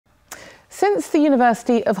Since the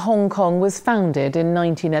University of Hong Kong was founded in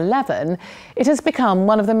 1911, it has become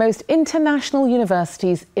one of the most international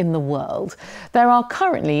universities in the world. There are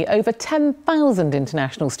currently over 10,000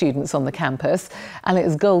 international students on the campus, and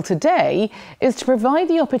its goal today is to provide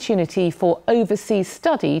the opportunity for overseas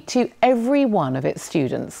study to every one of its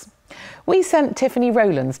students. We sent Tiffany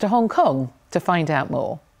Rowlands to Hong Kong to find out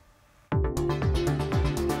more.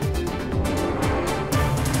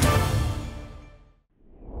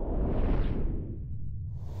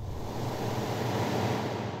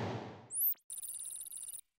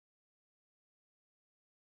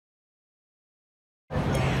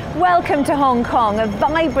 Welcome to Hong Kong, a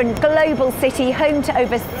vibrant global city home to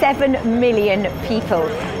over 7 million people.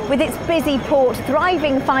 With its busy port,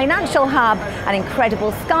 thriving financial hub and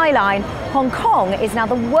incredible skyline, Hong Kong is now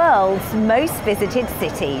the world's most visited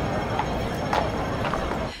city.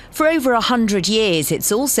 For over 100 years,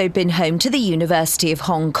 it's also been home to the University of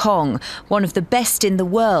Hong Kong, one of the best in the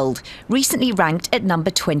world, recently ranked at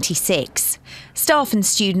number 26. Staff and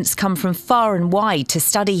students come from far and wide to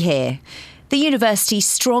study here. The university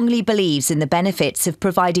strongly believes in the benefits of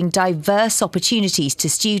providing diverse opportunities to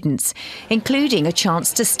students, including a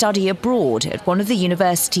chance to study abroad at one of the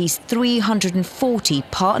university's 340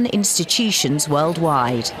 partner institutions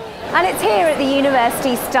worldwide. And it's here at the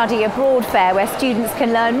University Study Abroad Fair where students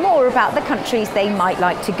can learn more about the countries they might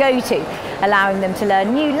like to go to, allowing them to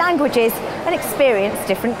learn new languages and experience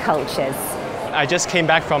different cultures. I just came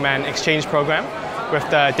back from an exchange program with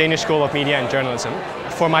the Danish School of Media and Journalism.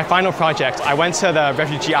 For my final project, I went to the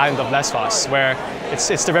refugee island of Lesbos, where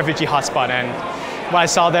it's the refugee hotspot, and what I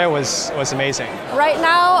saw there was amazing. Right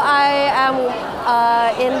now, I am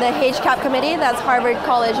in the HCAP committee, that's Harvard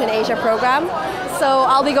College in Asia program. So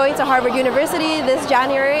I'll be going to Harvard University this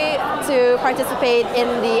January to participate in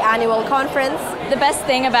the annual conference. The best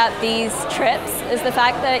thing about these trips is the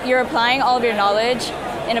fact that you're applying all of your knowledge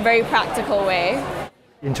in a very practical way.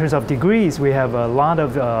 In terms of degrees, we have a lot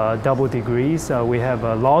of double degrees. We have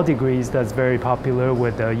law degrees that's very popular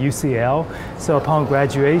with UCL. So upon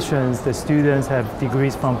graduations, the students have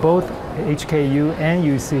degrees from both HKU and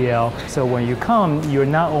UCL. So when you come, you're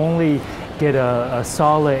not only get a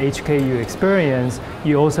solid HKU experience,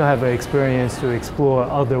 you also have an experience to explore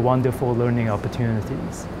other wonderful learning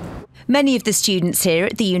opportunities. Many of the students here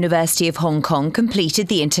at the University of Hong Kong completed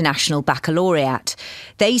the International Baccalaureate.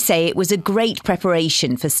 They say it was a great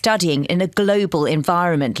preparation for studying in a global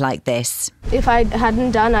environment like this. If I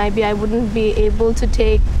hadn't done IB, I wouldn't be able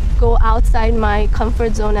to go outside my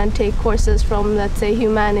comfort zone and take courses from, let's say,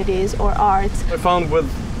 humanities or arts. I found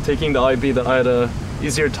with taking the IB that I had an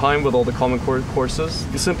easier time with all the Common Core courses,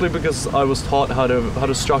 simply because I was taught how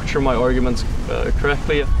to structure my arguments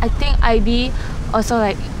correctly. I think IB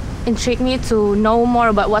also intrigued me to know more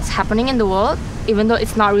about what's happening in the world, even though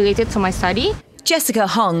it's not related to my study. Jessica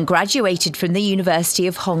Hung graduated from the University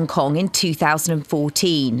of Hong Kong in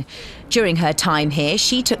 2014. During her time here,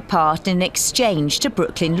 she took part in an exchange to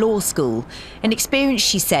Brooklyn Law School, an experience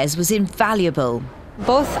she says was invaluable.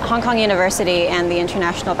 Both Hong Kong University and the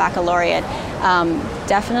International Baccalaureate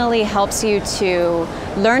definitely helps you to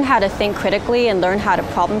learn how to think critically and learn how to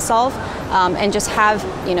problem solve and just have,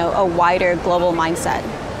 a wider global mindset.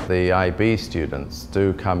 The IB students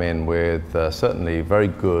do come in with certainly very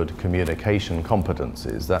good communication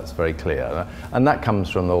competencies, that's very clear, and that comes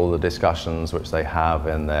from all the discussions which they have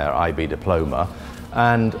in their IB diploma.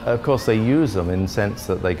 And of course they use them in the sense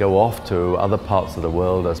that they go off to other parts of the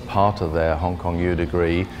world as part of their Hong Kong U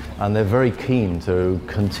degree, and they're very keen to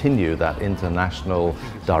continue that international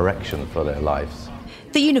direction for their lives.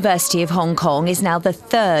 The University of Hong Kong is now the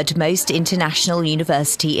third most international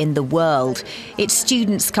university in the world. Its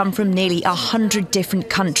students come from nearly 100 different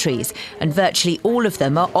countries, and virtually all of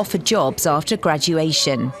them are offered jobs after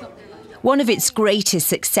graduation. One of its greatest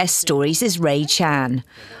success stories is Ray Chan.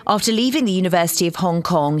 After leaving the University of Hong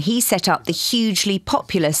Kong, he set up the hugely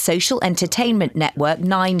popular social entertainment network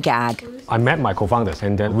 9gag. I met my co-founders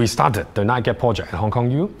and then we started the 9gag project at Hong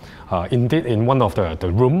Kong U, indeed in one of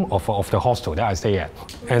the room of the hostel that I stay at.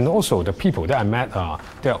 And also the people that I met,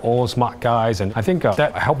 they're all smart guys, and I think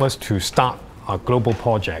that helped us to start a global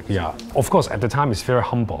project. Yeah, of course at the time it's very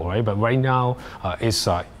humble, right? But right now it's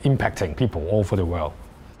impacting people all over the world.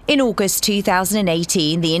 In August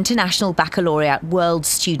 2018, the International Baccalaureate World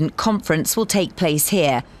Student Conference will take place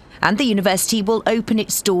here, and the university will open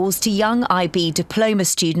its doors to young IB diploma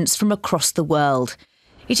students from across the world.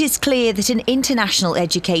 It is clear that an international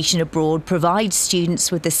education abroad provides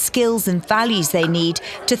students with the skills and values they need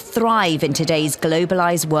to thrive in today's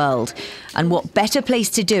globalised world. And what better place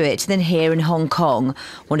to do it than here in Hong Kong,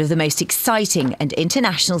 one of the most exciting and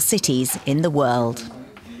international cities in the world.